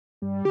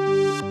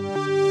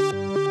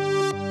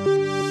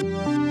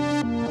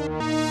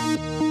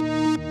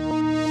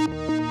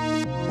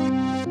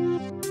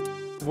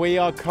We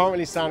are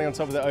currently standing on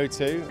top of the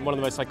O2, one of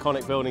the most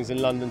iconic buildings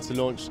in London, to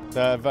launch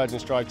the Virgin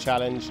Strive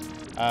Challenge,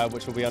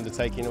 which we'll be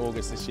undertaking in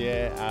August this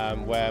year,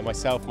 where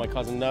myself, my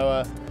cousin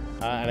Noah,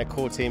 and a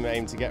core team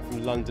aim to get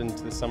from London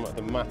to the summit of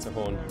the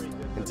Matterhorn,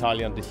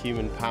 entirely under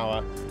human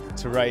power,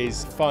 to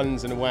raise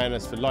funds and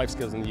awareness for life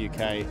skills in the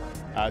UK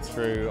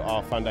through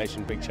our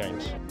foundation Big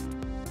Change.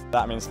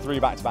 That means 3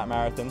 back-to-back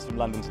marathons from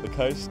London to the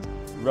coast,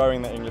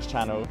 rowing the English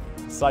Channel,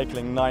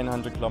 cycling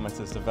 900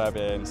 kilometres to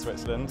Verbier in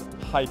Switzerland,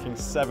 hiking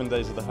 7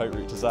 days of the Haute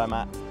Route to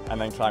Zermatt, and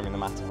then climbing the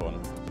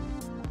Matterhorn.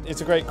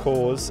 It's a great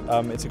cause,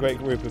 it's a great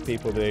group of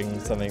people doing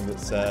something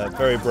that's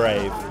very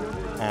brave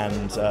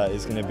and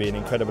is going to be an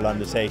incredible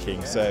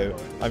undertaking. So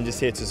I'm just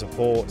here to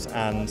support,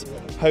 and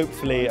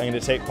hopefully I'm going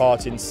to take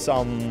part in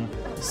some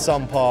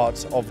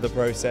part of the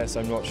process.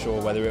 I'm not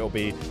sure whether it will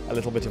be a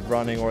little bit of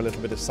running or a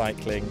little bit of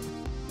cycling.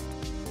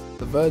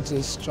 The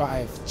Virgin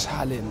Strive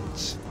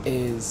Challenge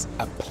is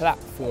a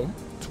platform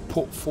to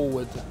put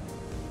forward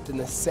the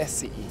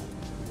necessity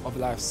of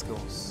life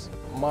skills.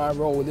 My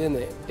role in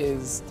it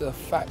is the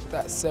fact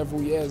that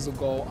several years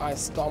ago I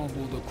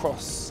stumbled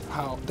across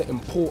the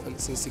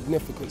importance and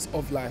significance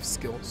of life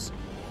skills.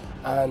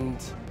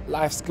 And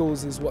life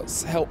skills is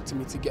what's helped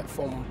me to get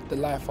from the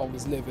life I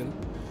was living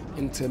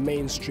into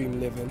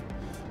mainstream living.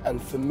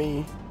 And for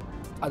me,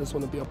 I just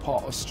want to be a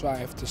part of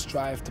strive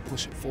to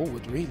push it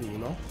forward, really, you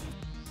know.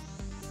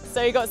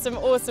 So we've got some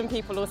awesome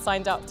people all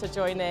signed up to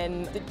join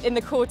in. In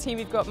the core team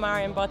we've got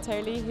Marion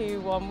Bartoli,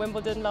 who won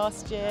Wimbledon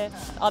last year.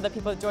 Other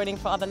people joining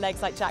for other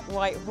legs like Jack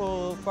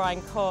Whitehall,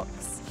 Brian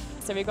Cox.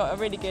 So we've got a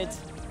really good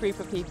group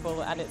of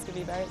people and it's going to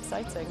be very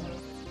exciting.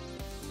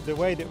 The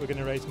way that we're going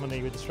to raise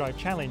money with the Strive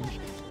Challenge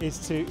is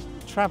to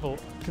travel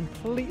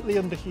completely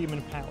under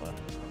human power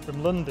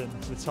from London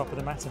to the top of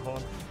the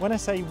Matterhorn. When I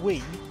say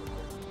we,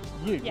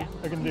 you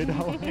are going to do the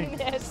whole thing.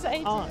 Yes, I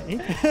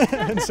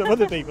and some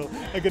other people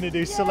are going to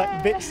do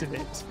select bits of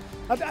it.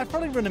 I'd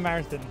probably run a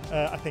marathon,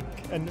 I think,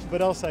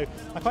 but also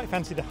I quite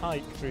fancy the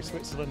hike through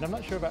Switzerland. I'm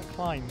not sure about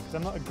climb because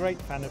I'm not a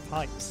great fan of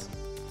hikes.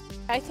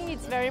 I think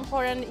it's very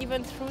important,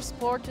 even through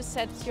sport, to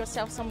set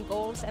yourself some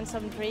goals and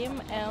some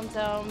dream, and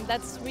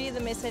that's really the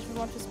message we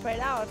want to spread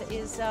out,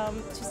 is to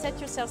set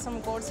yourself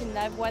some goals in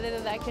life, whatever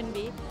that can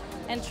be,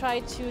 and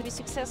try to be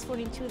successful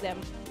into them.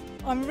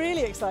 I'm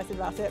really excited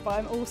about it, but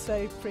I'm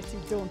also pretty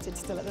daunted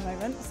still at the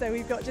moment. So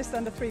we've got just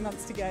under 3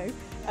 months to go.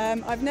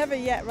 I've never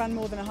yet run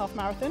more than a half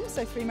marathon,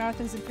 so 3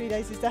 marathons in 3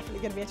 days is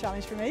definitely going to be a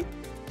challenge for me.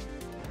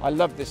 I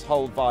love this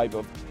whole vibe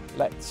of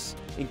let's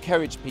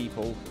encourage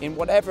people in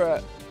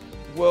whatever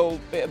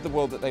bit of the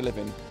world that they live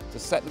in to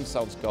set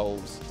themselves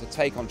goals, to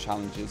take on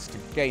challenges, to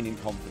gain in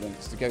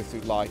confidence, to go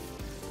through life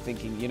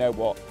thinking, you know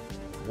what,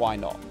 why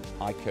not?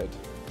 I could.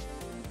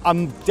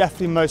 I'm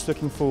definitely most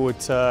looking forward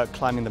to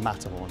climbing the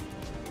Matterhorn,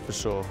 for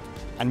sure,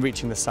 and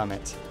reaching the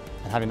summit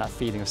and having that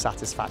feeling of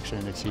satisfaction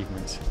and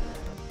achievement.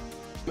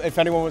 If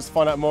anyone wants to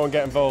find out more and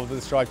get involved with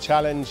the Strive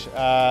Challenge,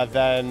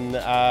 then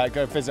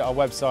go visit our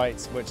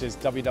website, which is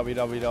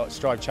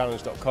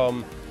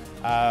www.strivechallenge.com.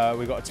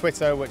 We've got a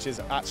Twitter, which is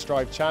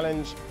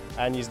 @StriveChallenge,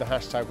 and use the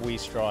hashtag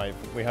WeStrive.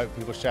 We hope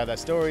people share their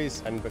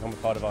stories and become a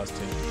part of ours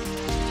too.